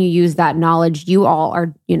how can you use that knowledge? You all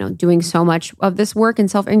are, doing so much of this work in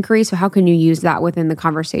self-inquiry. So how can you use that within the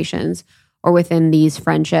conversations or within these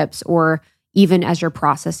friendships or even as you're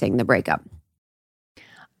processing the breakup?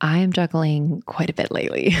 I am juggling quite a bit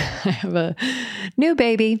lately. I have a new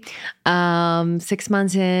baby, 6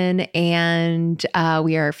 months in, and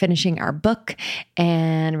we are finishing our book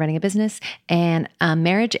and running a business and a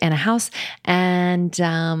marriage and a house. And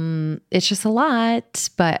it's just a lot,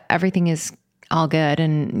 but everything is all good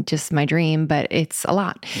and just my dream, but it's a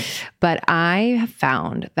lot. But I have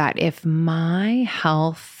found that if my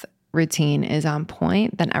health routine is on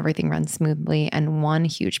point, then everything runs smoothly. And one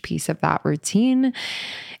huge piece of that routine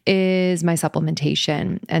is my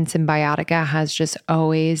supplementation. And Symbiotica has just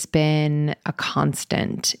always been a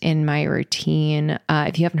constant in my routine.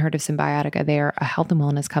 If you haven't heard of Symbiotica, they are a health and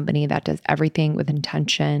wellness company that does everything with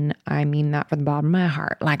intention. I mean that from the bottom of my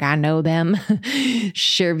heart. Like I know them.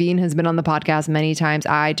 Sherveen has been on the podcast many times.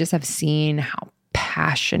 I just have seen how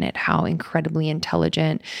passionate, how incredibly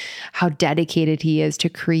intelligent, how dedicated he is to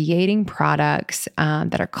creating products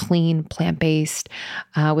that are clean, plant-based,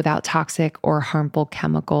 without toxic or harmful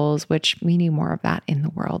chemicals, which we need more of that in the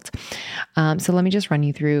world. So let me just run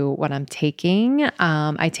you through what I'm taking.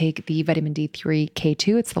 I take the vitamin D3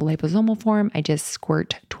 K2. It's the liposomal form. I just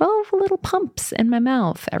squirt 12 little pumps in my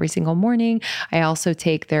mouth every single morning. I also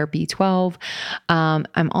take their B12.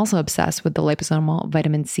 I'm also obsessed with the liposomal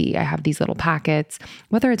vitamin C. I have these little packets.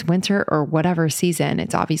 Whether it's winter or whatever season,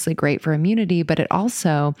 it's obviously great for immunity, but it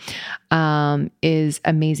also is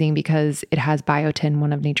amazing because it has biotin,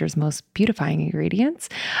 one of nature's most beautifying ingredients.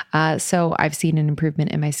 So I've seen an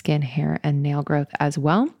improvement in my skin, hair, and nail growth as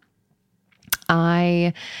well.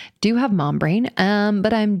 I do have mom brain,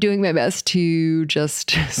 but I'm doing my best to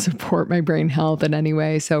just support my brain health in any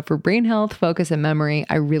way. So for brain health, focus, and memory,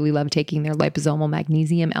 I really love taking their liposomal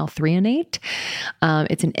magnesium L-threonate.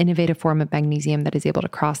 It's an innovative form of magnesium that is able to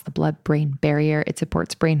cross the blood-brain barrier. It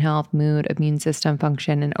supports brain health, mood, immune system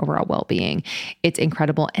function, and overall well-being. It's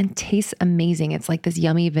incredible and tastes amazing. It's like this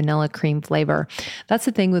yummy vanilla cream flavor. That's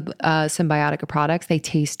the thing with Symbiotica products. They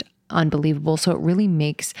taste unbelievable. So it really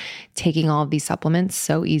makes taking all of these supplements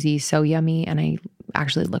so easy, so yummy, and I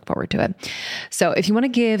actually look forward to it. So if you want to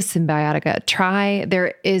give Symbiotica a try,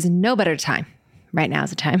 there is no better time. Right now is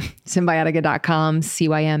the time. Symbiotica.com,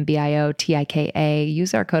 CYMBIOTIKA.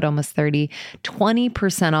 Use our code almost30,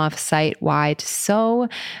 20% off site-wide. So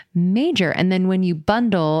major. And then when you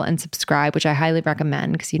bundle and subscribe, which I highly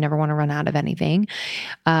recommend because you never want to run out of anything,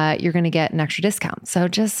 you're going to get an extra discount. So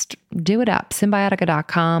just do it up.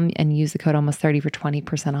 Symbiotica.com and use the code almost30 for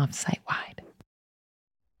 20% off site-wide.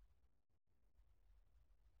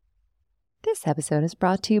 This episode is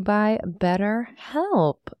brought to you by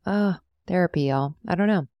BetterHelp. Therapy, y'all. I don't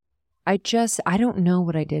know. I don't know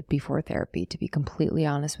what I did before therapy, to be completely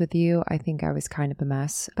honest with you. I think I was kind of a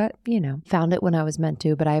mess, but found it when I was meant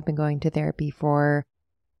to. But I have been going to therapy for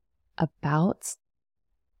about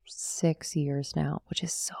 6 years now, which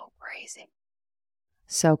is so crazy.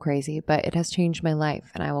 So crazy, but it has changed my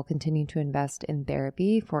life, and I will continue to invest in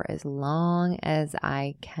therapy for as long as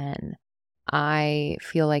I can. I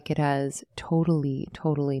feel like it has totally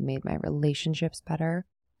made my relationships better,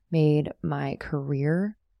 made my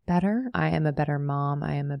career better. I am a better mom.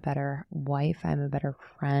 I am a better wife. I am a better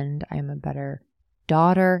friend. I am a better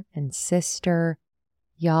daughter and sister.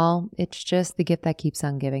 Y'all, it's just the gift that keeps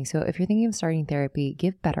on giving. So if you're thinking of starting therapy,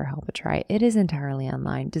 give BetterHelp a try. It is entirely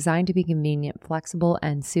online, designed to be convenient, flexible,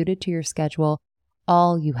 and suited to your schedule.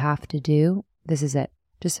 All you have to do, this is it.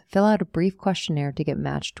 Just fill out a brief questionnaire to get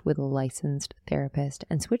matched with a licensed therapist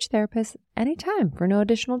and switch therapists anytime for no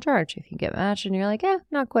additional charge. If you get matched and you're like,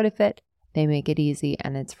 not quite a fit, they make it easy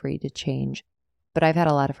and it's free to change. But I've had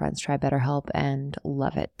a lot of friends try BetterHelp and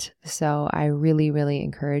love it. So I really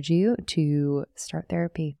encourage you to start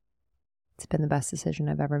therapy. It's been the best decision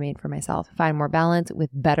I've ever made for myself. Find more balance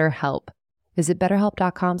with BetterHelp. Visit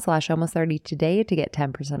betterhelp.com/almost30 today to get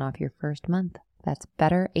 10% off your first month. That's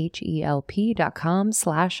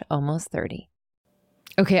betterhelp.com/almost30.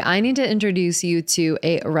 Okay, I need to introduce you to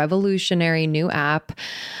a revolutionary new app,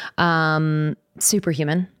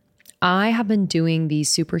 Superhuman. I have been doing these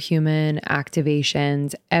superhuman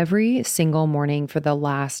activations every single morning for the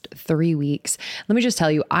last 3 weeks. Let me just tell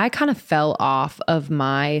you, I kind of fell off of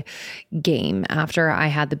my game after I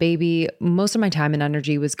had the baby. Most of my time and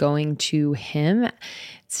energy was going to him.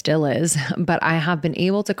 Still is, but I have been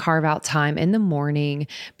able to carve out time in the morning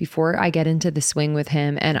before I get into the swing with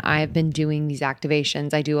him. And I've been doing these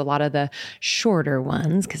activations. I do a lot of the shorter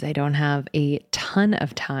ones because I don't have a ton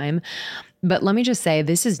of time. But let me just say,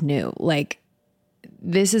 this is new.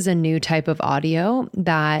 This is a new type of audio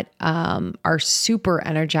that are super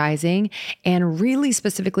energizing and really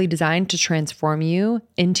specifically designed to transform you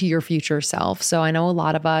into your future self. So I know a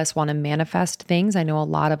lot of us want to manifest things. I know a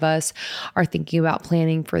lot of us are thinking about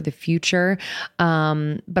planning for the future,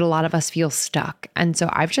 but a lot of us feel stuck. And so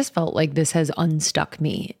I've just felt like this has unstuck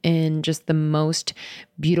me in just the most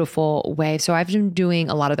beautiful way. So I've been doing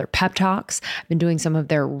a lot of their pep talks. I've been doing some of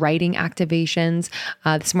their writing activations.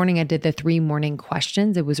 This morning I did the 3 morning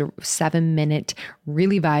questions. It was a 7-minute,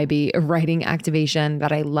 really vibey writing activation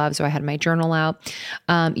that I love. So I had my journal out.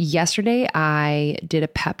 Yesterday I did a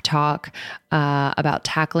pep talk about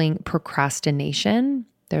tackling procrastination.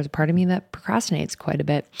 There's a part of me that procrastinates quite a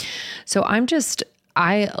bit. So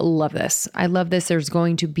I love this. I love this. There's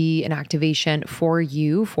going to be an activation for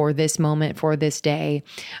you for this moment, for this day.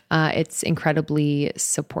 It's incredibly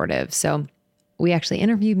supportive. So we actually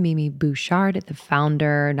interviewed Mimi Bouchard, the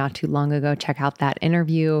founder, not too long ago. Check out that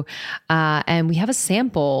interview. And we have a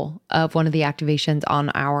sample of one of the activations on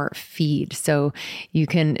our feed. So you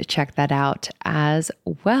can check that out as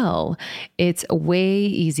well. It's way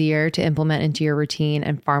easier to implement into your routine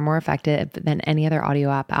and far more effective than any other audio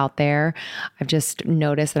app out there. I've just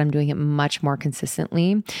noticed that I'm doing it much more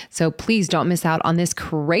consistently. So please don't miss out on this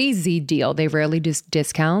crazy deal. They rarely do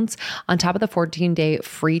discounts. On top of the 14-day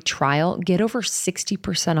free trial, get over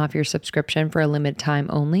 60% off your subscription for a limited time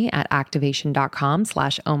only at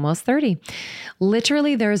activation.com/almost30.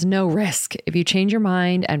 Literally, there is no risk. If you change your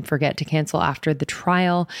mind and forget to cancel after the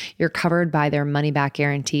trial, you're covered by their money back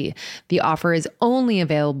guarantee. The offer is only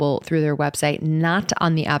available through their website, not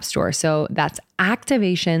on the App Store. So that's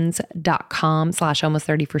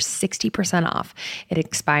activations.com/almost30 for 60% off. It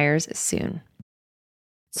expires soon.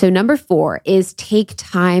 So number 4 is take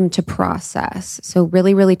time to process. So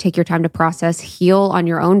really, really take your time to process, heal on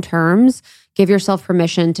your own terms, give yourself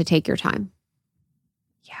permission to take your time.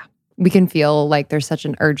 Yeah. We can feel like there's such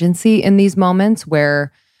an urgency in these moments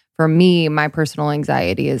where for me, my personal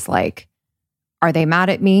anxiety is like, are they mad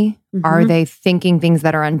at me? Mm-hmm. Are they thinking things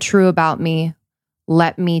that are untrue about me?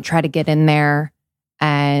 Let me try to get in there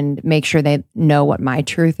and make sure they know what my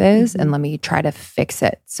truth is, and let me try to fix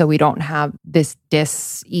it so we don't have this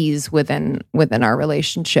dis-ease within our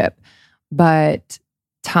relationship. But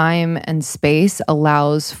time and space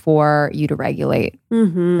allows for you to regulate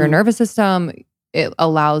your nervous system. It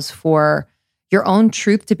allows for your own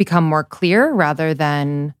truth to become more clear rather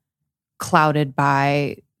than clouded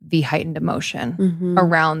by the heightened emotion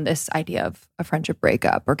around this idea of a friendship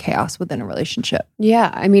breakup or chaos within a relationship. Yeah.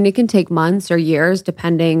 I mean, it can take months or years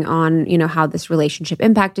depending on, how this relationship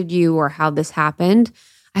impacted you or how this happened.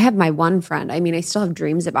 I have my one friend. I mean, I still have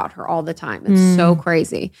dreams about her all the time. It's so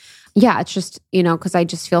crazy. Yeah. It's just, because I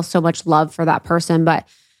just feel so much love for that person, but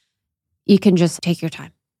you can just take your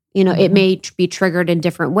time. It may be triggered in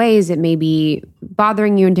different ways. It may be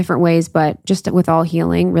bothering you in different ways, but just with all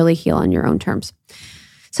healing, really heal on your own terms.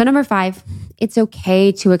 So number 5, it's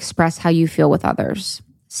okay to express how you feel with others.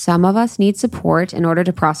 Some of us need support in order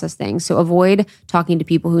to process things. So avoid talking to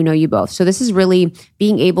people who know you both. So this is really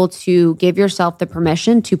being able to give yourself the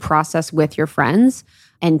permission to process with your friends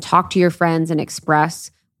and talk to your friends and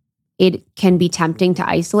express. It can be tempting to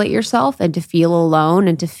isolate yourself and to feel alone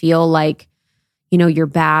and to feel like, you're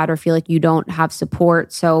bad or feel like you don't have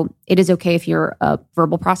support. So it is okay if you're a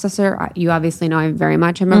verbal processor. You obviously know I very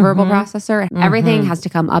much am a verbal processor. Everything has to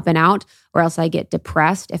come up and out or else I get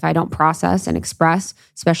depressed if I don't process and express,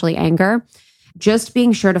 especially anger. Just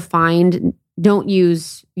being sure to don't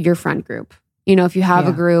use your friend group. If you have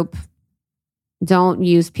a group, don't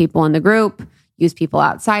use people in the group. Use people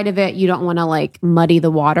outside of it. You don't want to muddy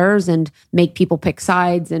the waters and make people pick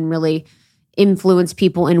sides and really influence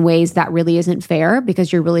people in ways that really isn't fair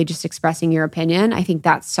because you're really just expressing your opinion. I think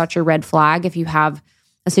that's such a red flag if you have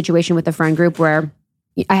a situation with a friend group where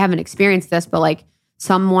I haven't experienced this, but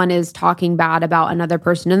someone is talking bad about another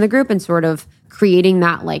person in the group and sort of creating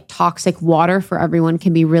that toxic water for everyone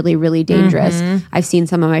can be really, really dangerous. I've seen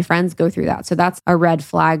some of my friends go through that. So that's a red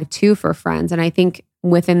flag too for friends. And I think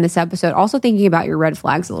within this episode, also thinking about your red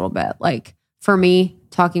flags a little bit. For me,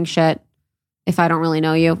 talking shit, If I don't really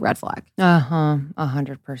know you, red flag.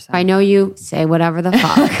 100%. If I know you, say whatever the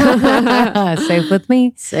fuck. Safe with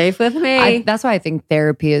me. Safe with me. That's why I think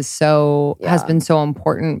therapy has been so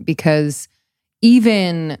important, because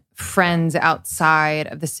even friends outside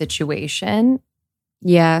of the situation,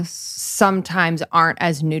 sometimes aren't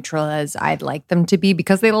as neutral as I'd like them to be,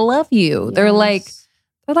 because they love you. Yes. They're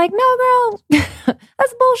like, no, girl,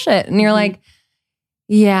 that's bullshit. And you're like,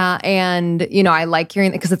 yeah. And, I like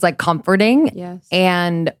hearing that because it's like comforting. Yes.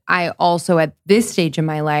 And I also, at this stage in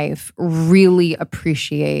my life, really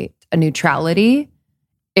appreciate a neutrality.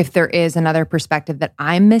 If there is another perspective that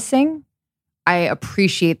I'm missing, I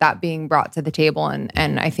appreciate that being brought to the table.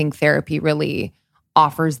 And I think therapy really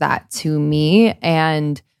offers that to me.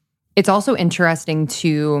 And it's also interesting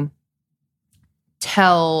to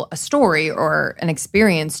tell a story or an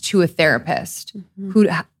experience to a therapist who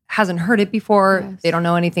hasn't heard it before. Yes. They don't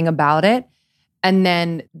know anything about it. And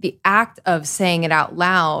then the act of saying it out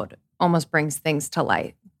loud almost brings things to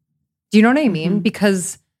light. Do you know what I mean?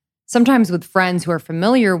 Because sometimes with friends who are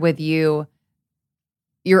familiar with you,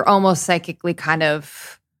 you're almost psychically kind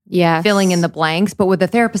of filling in the blanks. But with a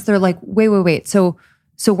therapist, they're like, wait. So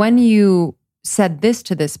when you said this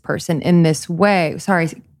to this person in this way, sorry,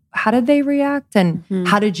 how did they react? And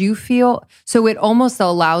how did you feel? So it almost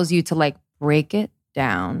allows you to like break it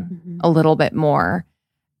down a little bit more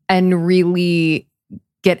and really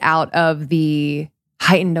get out of the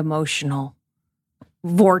heightened emotional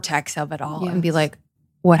vortex of it all and be like,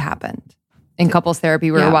 what happened? In couples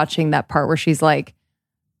therapy, we were watching that part where she's like,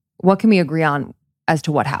 what can we agree on as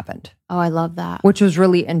to what happened? Oh, I love that. Which was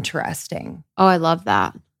really interesting. Oh, I love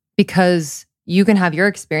that. Because you can have your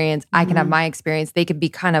experience, I can have my experience. They could be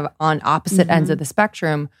kind of on opposite ends of the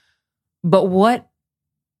spectrum. But what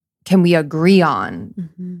can we agree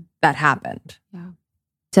on that happened? Yeah.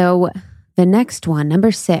 So the next one,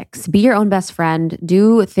 number 6, be your own best friend.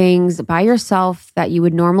 Do things by yourself that you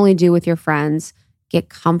would normally do with your friends. Get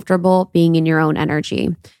comfortable being in your own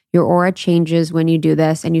energy. Your aura changes when you do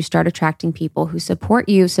this, and you start attracting people who support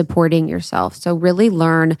you, supporting yourself. So really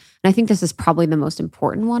learn, and I think this is probably the most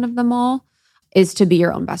important one of them all, is to be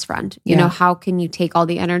your own best friend. You know, how can you take all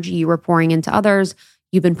the energy you were pouring into others,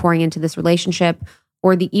 you've been pouring into this relationship,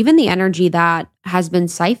 or even the energy that has been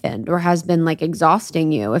siphoned or has been like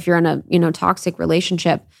exhausting you if you're in a, toxic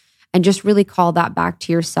relationship, and just really call that back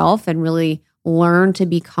to yourself and really learn to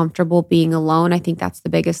be comfortable being alone. I think that's the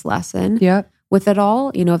biggest lesson. With it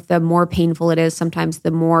all. If the more painful it is, sometimes the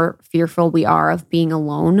more fearful we are of being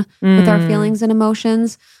alone with our feelings and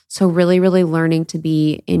emotions. So really, really learning to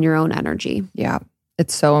be in your own energy. Yeah,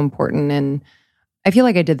 it's so important. And I feel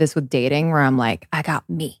like I did this with dating, where I'm like, I got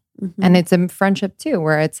me. And it's in friendship too,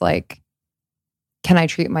 where it's like, can I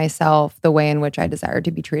treat myself the way in which I desire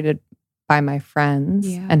to be treated by my friends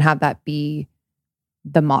and have that be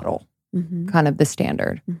the model, kind of the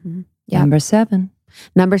standard. Number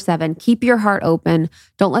 7, keep your heart open.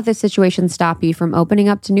 Don't let the situation stop you from opening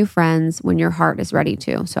up to new friends when your heart is ready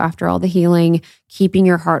to. So after all the healing, keeping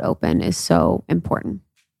your heart open is so important.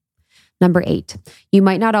 Number 8, you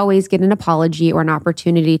might not always get an apology or an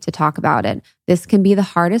opportunity to talk about it. This can be the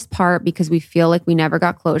hardest part because we feel like we never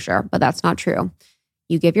got closure, but that's not true.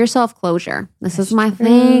 You give yourself closure. This is my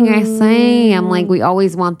thing. I say, I'm like, we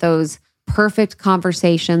always want those perfect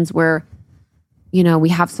conversations where we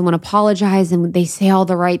have someone apologize and they say all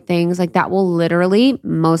the right things. Like that will literally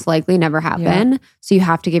most likely never happen. So you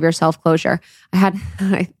have to give yourself closure. I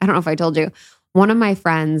don't know if I told you, one of my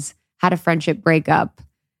friends had a friendship breakup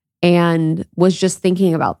and was just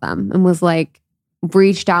thinking about them and was like,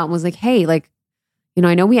 reached out and was like, hey, like,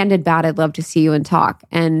 I know we ended bad. I'd love to see you and talk.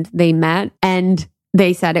 And they met and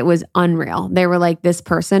they said it was unreal. They were like, this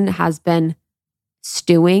person has been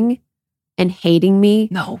stewing and hating me.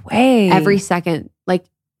 No way. Every second, like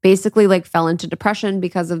basically like fell into depression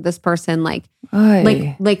because of this person. Like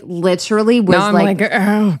literally was now I'm like,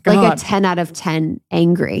 oh, God. Like a 10 out of 10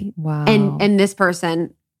 angry. Wow. And this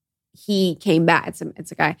person, he came back.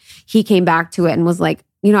 It's a guy. He came back to it and was like,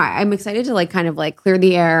 I'm excited to like kind of like clear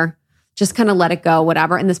the air, just kind of let it go,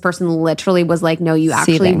 whatever. And this person literally was like, no, you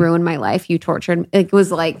actually ruined my life. You tortured me. It was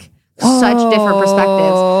like such different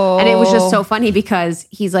perspectives. And it was just so funny because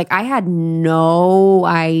he's like, I had no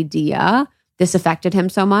idea this affected him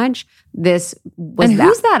so much. This was and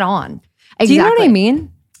who's that on? Exactly. Do you know what I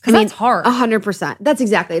mean? Because that's hard. 100%. That's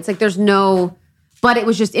exactly. It's like there's no But it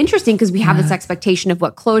was just interesting because we have this expectation of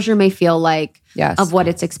what closure may feel like, of what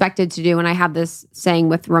it's expected to do. And I have this saying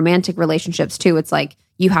with romantic relationships too. It's like,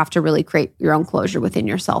 you have to really create your own closure within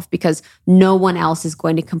yourself because no one else is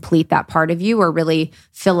going to complete that part of you or really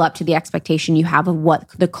fill up to the expectation you have of what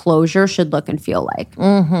the closure should look and feel like.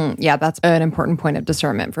 Mm-hmm. Yeah, that's an important point of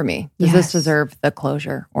discernment for me. Does this deserve the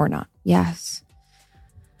closure or not? Yes.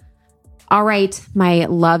 All right, my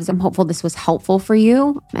loves, I'm hopeful this was helpful for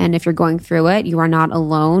you. And if you're going through it, you are not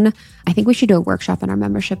alone. I think we should do a workshop in our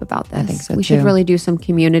membership about this. I think so We should really do some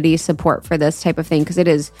community support for this type of thing because it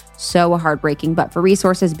is so heartbreaking. But for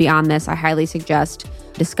resources beyond this, I highly suggest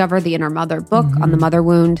Discover the Inner Mother book on the mother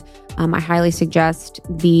wound. I highly suggest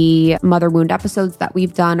the mother wound episodes that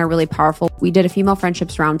we've done are really powerful. We did a female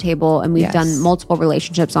friendships roundtable and we've done multiple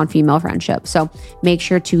relationships on female friendship. So make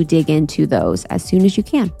sure to dig into those as soon as you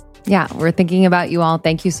can. Yeah, we're thinking about you all.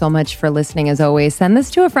 Thank you so much for listening. As always, send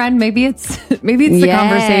this to a friend. Maybe it's the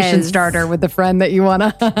conversation starter with the friend that you want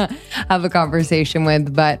to have a conversation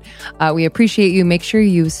with. But we appreciate you. Make sure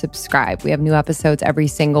you subscribe. We have new episodes every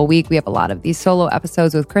single week. We have a lot of these solo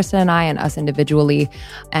episodes with Krista and I and us individually.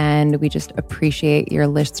 And we just appreciate your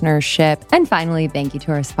listenership. And finally, thank you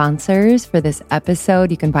to our sponsors for this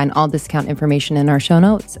episode. You can find all discount information in our show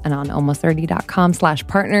notes and on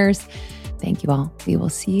almost30.com/partners. Thank you all. We will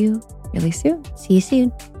see you really soon. See you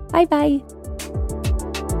soon. Bye-bye.